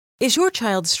Is your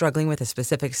child struggling with a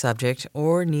specific subject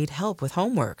or need help with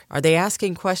homework? Are they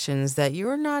asking questions that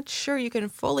you're not sure you can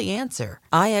fully answer?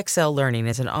 IXL Learning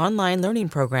is an online learning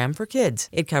program for kids.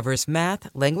 It covers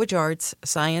math, language arts,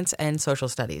 science, and social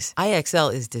studies.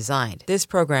 IXL is designed. This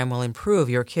program will improve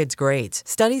your kids' grades.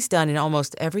 Studies done in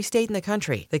almost every state in the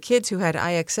country. The kids who had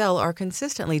IXL are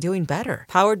consistently doing better.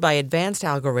 Powered by advanced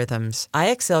algorithms,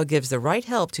 IXL gives the right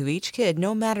help to each kid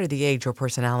no matter the age or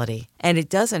personality. And it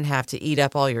doesn't have to eat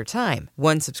up all your time.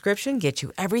 One subscription gets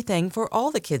you everything for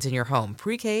all the kids in your home,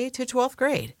 pre-K to 12th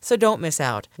grade. So don't miss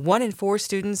out. 1 in 4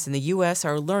 students in the U.S.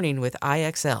 are learning with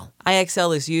IXL.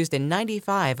 IXL is used in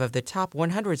 95 of the top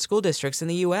 100 school districts in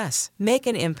the U.S. Make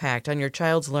an impact on your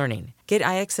child's learning. Get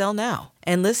IXL now.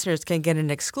 And listeners can get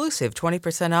an exclusive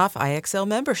 20% off IXL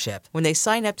membership when they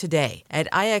sign up today at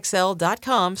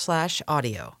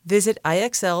IXL.com/audio. Visit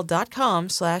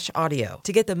IXL.com/audio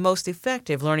to get the most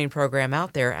effective learning program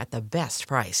out there at the best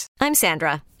price. I'm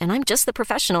Sandra, and I'm just the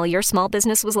professional your small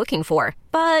business was looking for.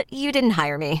 But you didn't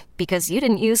hire me because you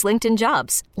didn't use LinkedIn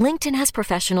Jobs. LinkedIn has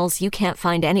professionals you can't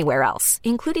find anywhere else,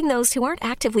 including those who aren't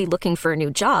actively looking for a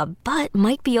new job, but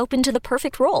might be open to the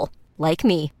perfect role, like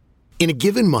me. In a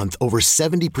given month, over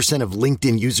 70% of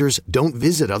LinkedIn users don't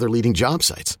visit other leading job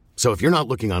sites. So if you're not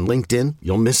looking on LinkedIn,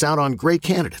 you'll miss out on great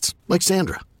candidates like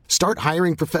Sandra. Start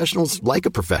hiring professionals like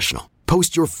a professional.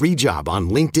 Post your free job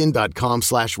on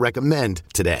linkedin.com/recommend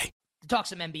today. Talk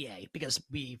some NBA because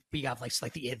we got like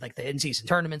the in-season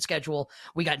tournament schedule.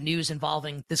 We got news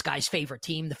involving this guy's favorite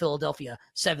team, the Philadelphia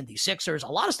 76ers.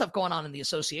 A lot of stuff going on in the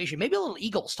association. Maybe a little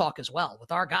Eagles talk as well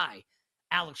with our guy,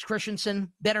 Alex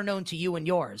Christenson, better known to you and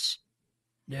yours.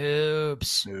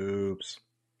 Noops.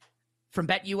 From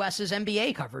BetUS's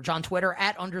NBA coverage on Twitter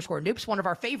 @_Noops, one of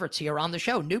our favorites here on the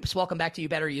show. Noops, welcome back to You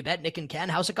Better You Bet. Nick and Ken,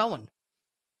 how's it going?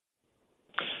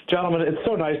 Gentlemen, it's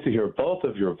so nice to hear both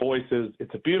of your voices.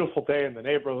 It's a beautiful day in the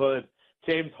neighborhood.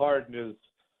 James Harden is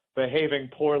behaving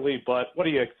poorly, but what do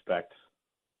you expect?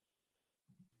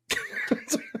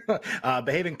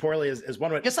 Behaving poorly is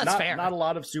one way. I guess that's fair. Not a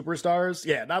lot of superstars.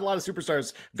 Yeah, not a lot of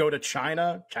superstars go to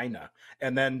China,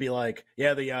 and then be like,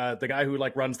 yeah, the guy who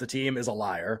like runs the team is a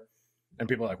liar, and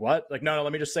people are like, what? Like, no,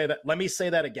 let me just say that. Let me say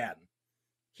that again.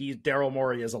 Daryl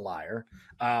Morey is a liar.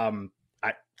 I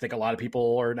think a lot of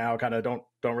people are now kind of don't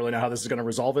really know how this is going to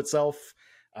resolve itself.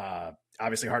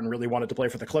 Obviously, Harden really wanted to play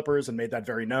for the Clippers and made that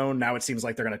very known. Now it seems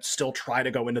like they're going to still try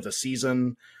to go into the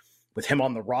season with him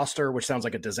on the roster, which sounds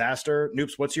like a disaster.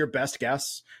 Noops, what's your best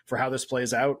guess for how this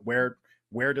plays out? Where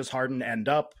does Harden end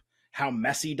up? How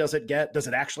messy does it get? Does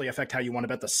it actually affect how you want to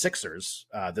bet the Sixers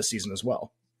this season as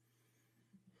well?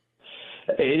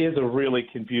 It is a really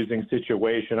confusing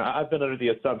situation. I've been under the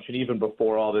assumption even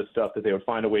before all this stuff that they would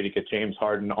find a way to get James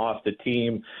Harden off the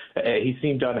team. He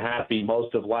seemed unhappy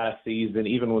most of last season,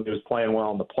 even when he was playing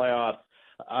well in the playoffs.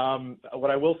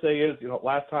 What I will say is,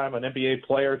 last time an NBA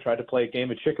player tried to play a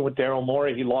game of chicken with Daryl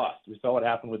Morey, he lost. We saw what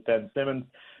happened with Ben Simmons.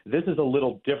 This is a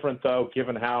little different, though,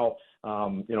 given how,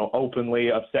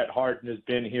 openly upset Harden has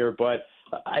been here. But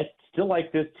I still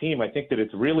like this team. I think that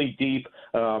it's really deep.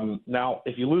 Now,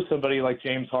 if you lose somebody like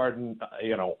James Harden,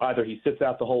 either he sits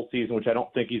out the whole season, which I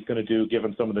don't think he's going to do,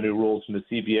 given some of the new rules from the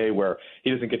CBA where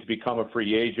he doesn't get to become a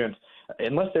free agent.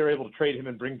 Unless they're able to trade him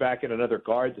and bring back in another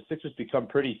guard, the Sixers become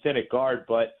pretty thin at guard.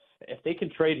 But if they can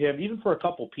trade him, even for a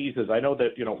couple pieces, I know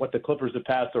that, what the Clippers have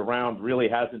passed around really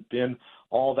hasn't been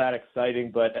all that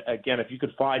exciting. But, again, if you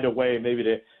could find a way maybe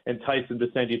to entice him to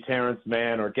send you Terrence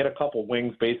Mann or get a couple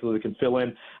wings basically that can fill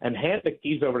in and hand the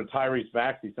keys over to Tyrese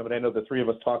Maxey, somebody I know the three of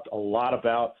us talked a lot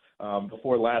about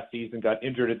before last season, got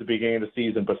injured at the beginning of the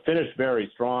season, but finished very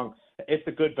strong. It's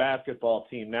a good basketball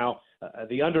team. Now,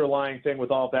 the underlying thing with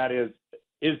all that is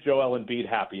Joel Embiid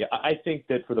happy? I think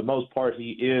that for the most part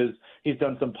he is. He's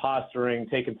done some posturing,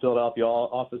 taking Philadelphia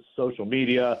off his social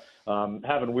media,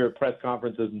 having weird press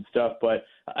conferences and stuff. But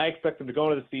I expect him to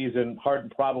go into the season,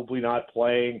 Harden probably not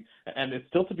playing, and it's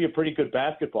still to be a pretty good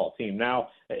basketball team. Now,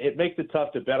 it makes it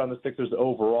tough to bet on the Sixers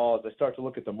overall. As I start to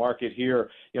look at the market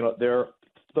here, they're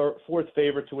fourth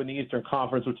favorite to win the Eastern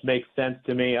Conference, which makes sense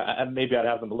to me. Maybe I'd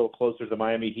have them a little closer to the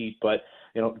Miami Heat, but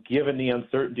given the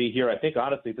uncertainty here, I think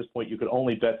honestly at this point you could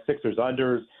only bet Sixers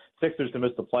unders, Sixers to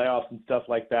miss the playoffs and stuff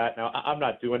like that. Now, I'm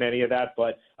not doing any of that,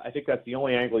 but I think that's the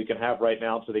only angle you can have right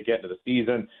now until they get into the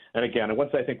season. And again,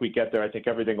 once I think we get there, I think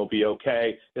everything will be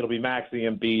okay. It'll be Maxey,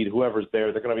 Embiid, whoever's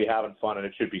there. They're going to be having fun, and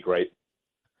it should be great.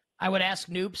 I would ask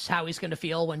Noops how he's going to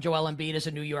feel when Joel Embiid is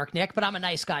a New York Knick, but I'm a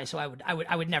nice guy, so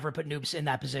I would never put Noops in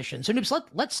that position. So Noops,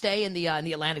 let's stay in the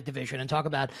Atlantic Division and talk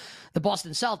about the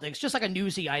Boston Celtics. Just like a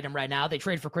newsy item right now, they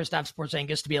trade for Kristaps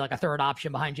Porzingis to be like a third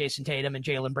option behind Jason Tatum and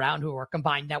Jaylen Brown, who are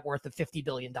combined net worth of $50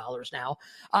 billion now.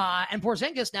 And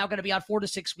Porzingis now going to be out 4 to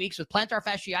 6 weeks with plantar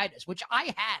fasciitis, which I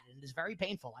had, and it is very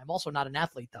painful. I'm also not an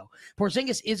athlete, though.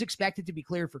 Porzingis is expected to be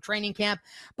cleared for training camp,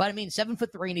 but I mean, 7'3",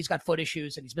 and he's got foot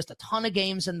issues, and he's missed a ton of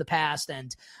games in the past,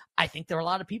 and I think there are a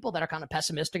lot of people that are kind of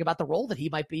pessimistic about the role that he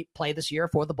might play this year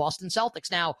for the Boston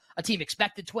Celtics. Now, a team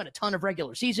expected to win a ton of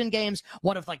regular season games,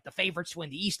 one of like the favorites to win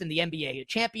the East and the NBA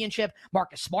championship.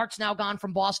 Marcus Smart's now gone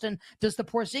from Boston. Does the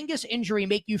Porzingis injury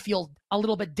make you feel a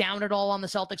little bit down at all on the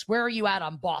Celtics? Where are you at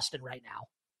on Boston right now?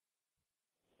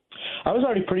 I was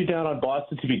already pretty down on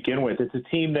Boston to begin with. It's a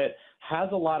team that has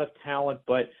a lot of talent,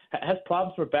 but has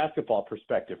problems from a basketball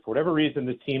perspective. For whatever reason,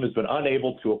 this team has been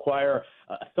unable to acquire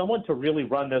someone to really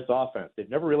run this offense. They've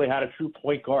never really had a true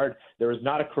point guard. There is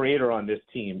not a creator on this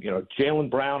team. You know,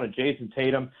 Jaylen Brown and Jason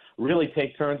Tatum really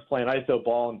take turns playing iso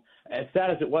ball. And as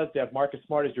sad as it was to have Marcus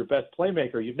Smart as your best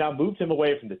playmaker, you've now moved him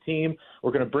away from the team.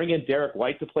 We're going to bring in Derek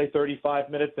White to play 35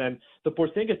 minutes. And the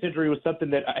Porzingis injury was something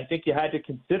that I think you had to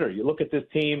consider. You look at this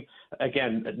team,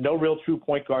 again, no real true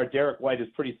point guard. Derek White is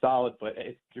pretty solid, but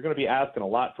you're going to be asking a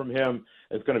lot from him.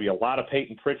 It's going to be a lot of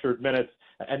Peyton Pritchard minutes.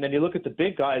 And then you look at the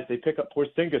big guys, they pick up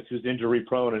Porzingis, who's injury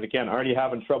prone, and again, already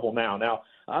having trouble now. Now,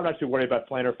 I'm not too worried about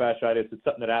plantar fasciitis. It's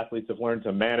something that athletes have learned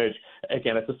to manage.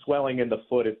 Again, it's a swelling in the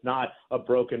foot. It's not a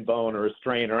broken bone or a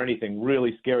strain or anything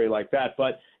really scary like that,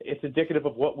 but it's indicative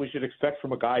of what we should expect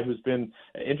from a guy who's been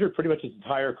injured pretty much his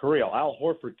entire career. Al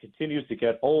Horford continues to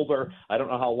get older. I don't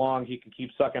know how long he can keep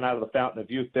sucking out of the fountain of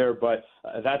youth there, but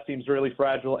that seems really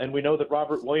fragile. And we know that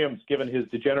Robert Williams, given his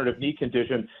degenerative knee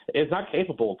condition, is not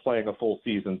capable of playing a full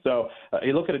season. So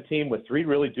you look at a team with 3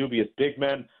 really dubious big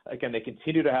men. Again, they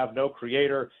continue to have no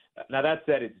creator. Now, that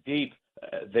said, it's deep.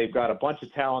 They've got a bunch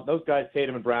of talent. Those guys,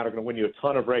 Tatum and Brown, are going to win you a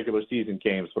ton of regular season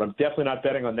games, but I'm definitely not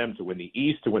betting on them to win the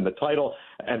East, to win the title.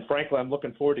 And frankly, I'm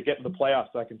looking forward to getting the playoffs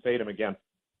so I can fade them again.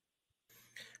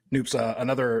 Noops,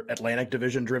 another Atlantic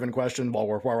Division-driven question while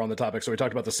we're on the topic. So we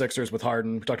talked about the Sixers with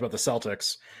Harden. We talked about the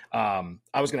Celtics.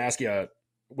 I was going to ask you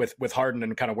with Harden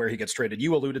and kind of where he gets traded.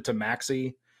 You alluded to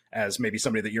Maxey as maybe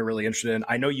somebody that you're really interested in.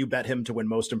 I know you bet him to win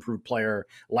Most Improved Player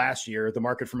last year. The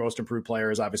market for Most Improved Player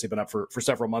has obviously been up for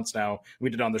several months now. We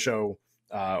did on the show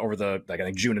over I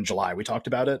think June and July. We talked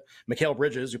about it. Mikal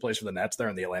Bridges, who plays for the Nets, there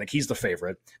in the Atlantic, he's the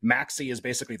favorite. Maxey is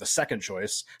basically the second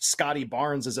choice. Scotty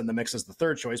Barnes is in the mix as the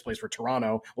third choice, plays for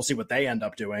Toronto. We'll see what they end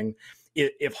up doing.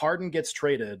 If Harden gets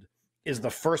traded, is the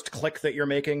first click that you're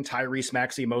making Tyrese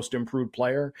Maxey Most Improved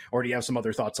Player, or do you have some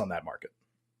other thoughts on that market?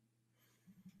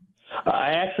 I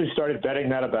actually started betting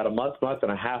that about a month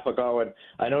and a half ago, and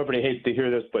I know everybody hates to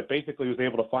hear this, but basically was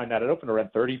able to find that. It opened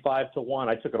around 35 to 1.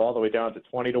 I took it all the way down to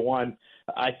 20 to 1.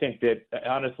 I think that,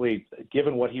 honestly,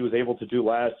 given what he was able to do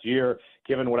last year,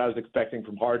 given what I was expecting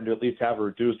from Harden to at least have a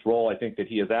reduced role, I think that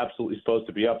he is absolutely supposed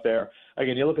to be up there.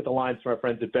 Again, you look at the lines from our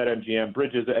friends at BetMGM.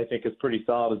 Bridges, I think, is pretty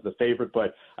solid as the favorite,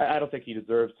 but I don't think he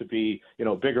deserves to be,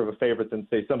 bigger of a favorite than,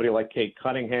 say, somebody like Cade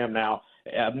Cunningham. Now,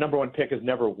 number 1 pick has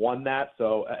never won that,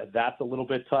 so that's a little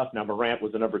bit tough. Now, Morant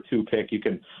was a number 2 pick. You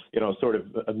can, sort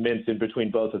of mince in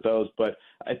between both of those. But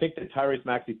I think that Tyrese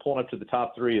Maxey pulling up to the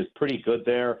top 3 is pretty good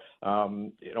there.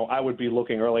 I would be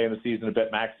looking early in the season to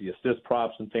bet Maxey assist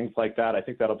props and things like that. I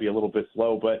think that'll be a little bit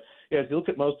slow. But, as you look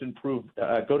at Most Improved,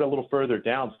 go to a little further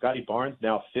down. Scotty Barnes,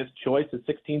 now 5th choice at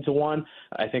 16 to 1.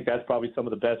 I think that's probably some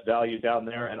of the best value down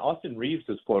there. And Austin Reeves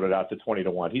has floated out to 20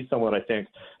 to 1. He's someone I think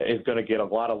is going to get a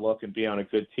lot of look and be on a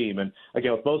good team. And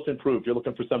again, with Most Improved, you're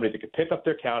looking for somebody that could pick up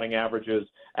their counting averages,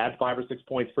 add 5 or 6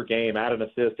 points per game, add an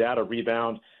assist, add a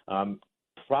rebound,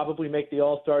 probably make the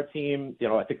All-Star team.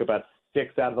 I think about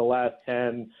 6 out of the last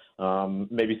 10,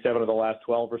 maybe 7 of the last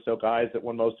 12 or so guys that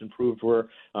won Most Improved were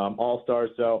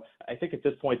All-Stars. So I think at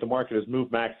this point the market has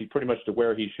moved Maxey pretty much to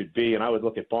where he should be, and I would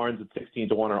look at Barnes at 16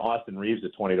 to 1 or Austin Reeves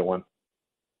at 20 to 1.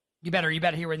 You better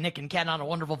here with Nick and Ken on a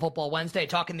wonderful football Wednesday,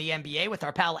 talking the NBA with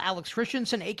our pal Alex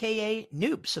Christenson, a.k.a.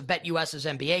 Noops of BetUS's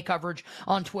NBA coverage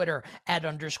on Twitter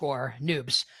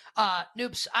 @_Noops.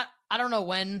 Noops, I don't know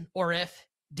when or if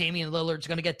Damian Lillard's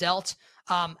going to get dealt.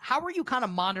 How are you kind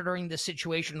of monitoring this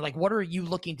situation? Like, what are you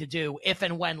looking to do if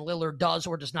and when Lillard does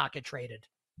or does not get traded?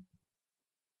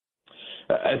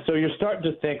 So you're starting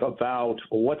to think about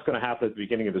what's going to happen at the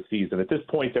beginning of the season. At this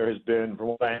point, there has been, from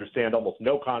what I understand, almost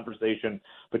no conversation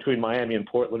between Miami and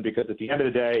Portland because at the end of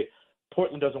the day,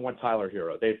 Portland doesn't want Tyler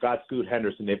Hero. They've got Scoot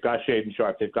Henderson. They've got Shaedon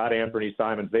Sharpe. They've got Anthony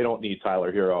Simons. They don't need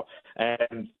Tyler Hero.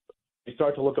 And you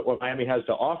start to look at what Miami has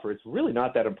to offer, it's really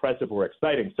not that impressive or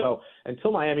exciting. So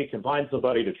until Miami can find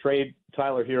somebody to trade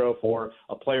Tyler Hero for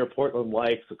a player Portland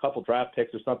likes, a couple draft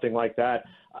picks or something like that,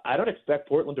 I don't expect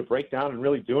Portland to break down and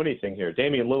really do anything here.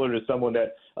 Damian Lillard is someone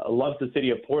that loves the city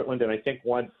of Portland, and I think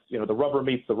once the rubber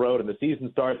meets the road and the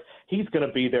season starts, he's going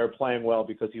to be there playing well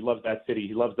because he loves that city,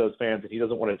 he loves those fans, and he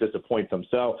doesn't want to disappoint them.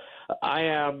 So I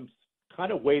am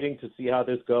kind of waiting to see how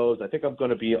this goes. I think I'm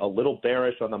going to be a little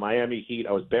bearish on the Miami Heat.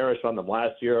 I was bearish on them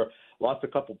last year, lost a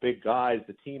couple big guys.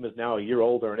 The team is now a year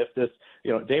older, and if this,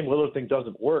 Dame Lillard thing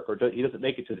doesn't work or he doesn't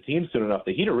make it to the team soon enough,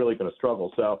 the Heat are really going to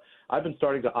struggle. So I've been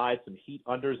starting to eye some Heat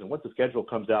unders, and once the schedule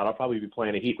comes out, I'll probably be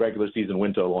playing a Heat regular season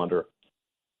win total under.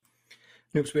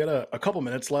 Noops, we had a couple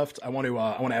minutes left. I want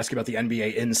to ask you about the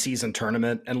NBA in-season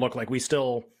tournament, and look, like we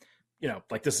still,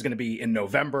 like this is going to be in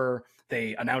November.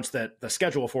 They announced that the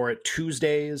schedule for it,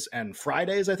 Tuesdays and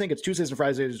Fridays, I think it's Tuesdays and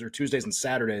Fridays or Tuesdays and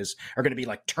Saturdays, are going to be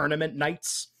like tournament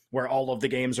nights where all of the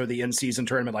games are the in-season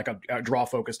tournament, like a draw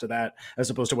focus to that, as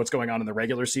opposed to what's going on in the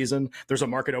regular season. There's a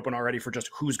market open already for just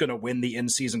who's going to win the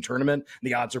in-season tournament.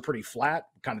 The odds are pretty flat,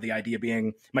 kind of the idea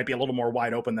being might be a little more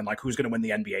wide open than like who's going to win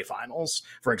the NBA Finals,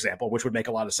 for example, which would make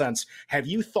a lot of sense. Have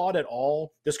you thought at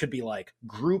all, this could be like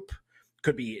group,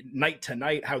 could be night to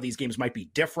night, how these games might be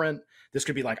different? This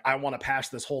could be like, I want to pass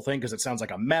this whole thing because it sounds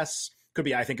like a mess. Could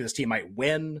be, I think this team might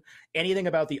win. Anything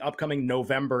about the upcoming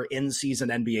November in-season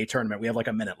NBA tournament? We have like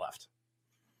a minute left.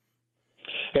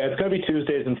 Yeah, it's going to be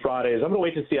Tuesdays and Fridays. I'm going to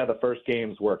wait to see how the first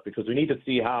games work because we need to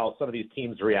see how some of these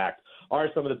teams react. Are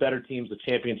some of the better teams with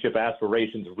championship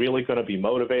aspirations really going to be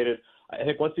motivated? I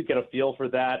think once you get a feel for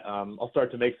that, I'll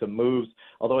start to make some moves.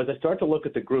 Although as I start to look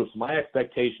at the groups, my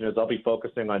expectation is I'll be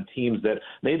focusing on teams that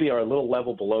maybe are a little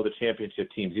level below the championship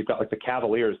teams. You've got like the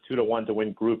Cavaliers 2-1 to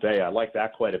win Group A. I like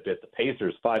that quite a bit. The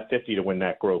Pacers 550 to win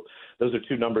that group. Those are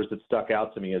two numbers that stuck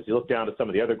out to me. As you look down to some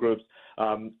of the other groups,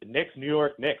 Knicks, New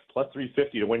York Knicks plus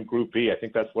 350 to win Group B. I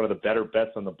think that's one of the better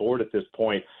bets on the board at this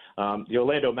point. The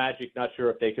Orlando Magic, not sure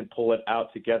if they can pull it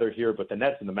out together here, but the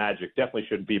Nets and the Magic definitely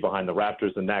shouldn't be behind the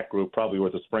Raptors in that group, probably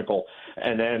worth a sprinkle.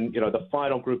 And then, the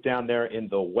final group down there in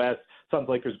the West, Suns,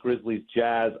 Lakers, Grizzlies,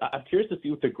 Jazz. I'm curious to see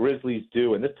what the Grizzlies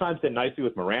do. And this time's been nicely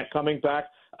with Morant coming back.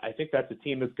 I think that's a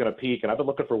team that's going to peak, and I've been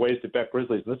looking for ways to bet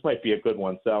Grizzlies, and this might be a good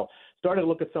one. So starting to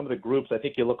look at some of the groups, I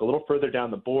think you look a little further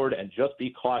down the board and just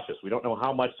be cautious. We don't know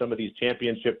how much some of these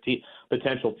championship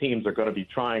potential teams are going to be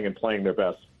trying and playing their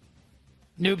best.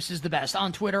 Noops is the best.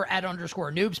 On Twitter,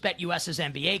 @_Noops. BetUS's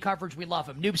NBA coverage. We love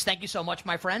him. Noops, thank you so much,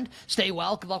 my friend. Stay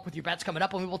well. Good luck with your bets coming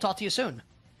up, and we will talk to you soon.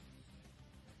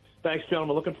 Thanks,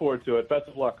 gentlemen. Looking forward to it. Best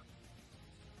of luck.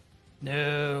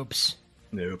 Noops.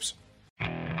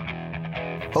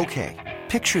 Okay,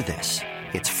 picture this.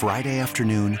 It's Friday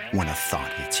afternoon when a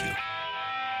thought hits you.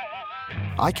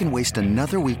 I can waste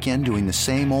another weekend doing the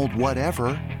same old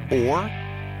whatever, or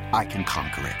I can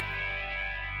conquer it.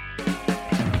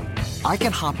 I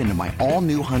can hop into my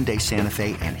all-new Hyundai Santa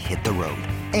Fe and hit the road.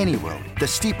 Any road. The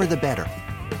steeper, the better.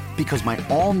 Because my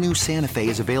all-new Santa Fe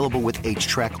is available with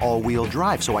H-Track all-wheel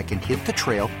drive, so I can hit the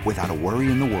trail without a worry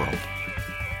in the world.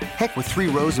 Heck, with 3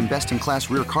 rows and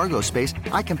best-in-class rear cargo space,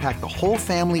 I can pack the whole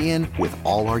family in with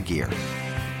all our gear.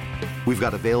 We've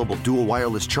got available dual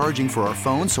wireless charging for our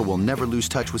phones, so we'll never lose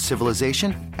touch with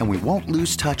civilization, and we won't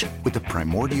lose touch with the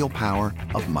primordial power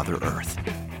of Mother Earth.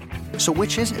 So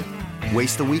which is it?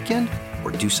 Waste the weekend or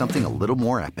do something a little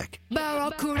more epic?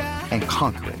 And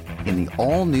conquer it in the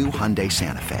all-new Hyundai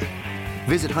Santa Fe.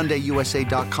 Visit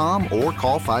HyundaiUSA.com or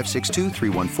call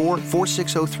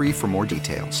 562-314-4603 for more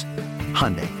details.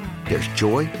 Hyundai, there's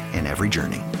joy in every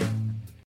journey.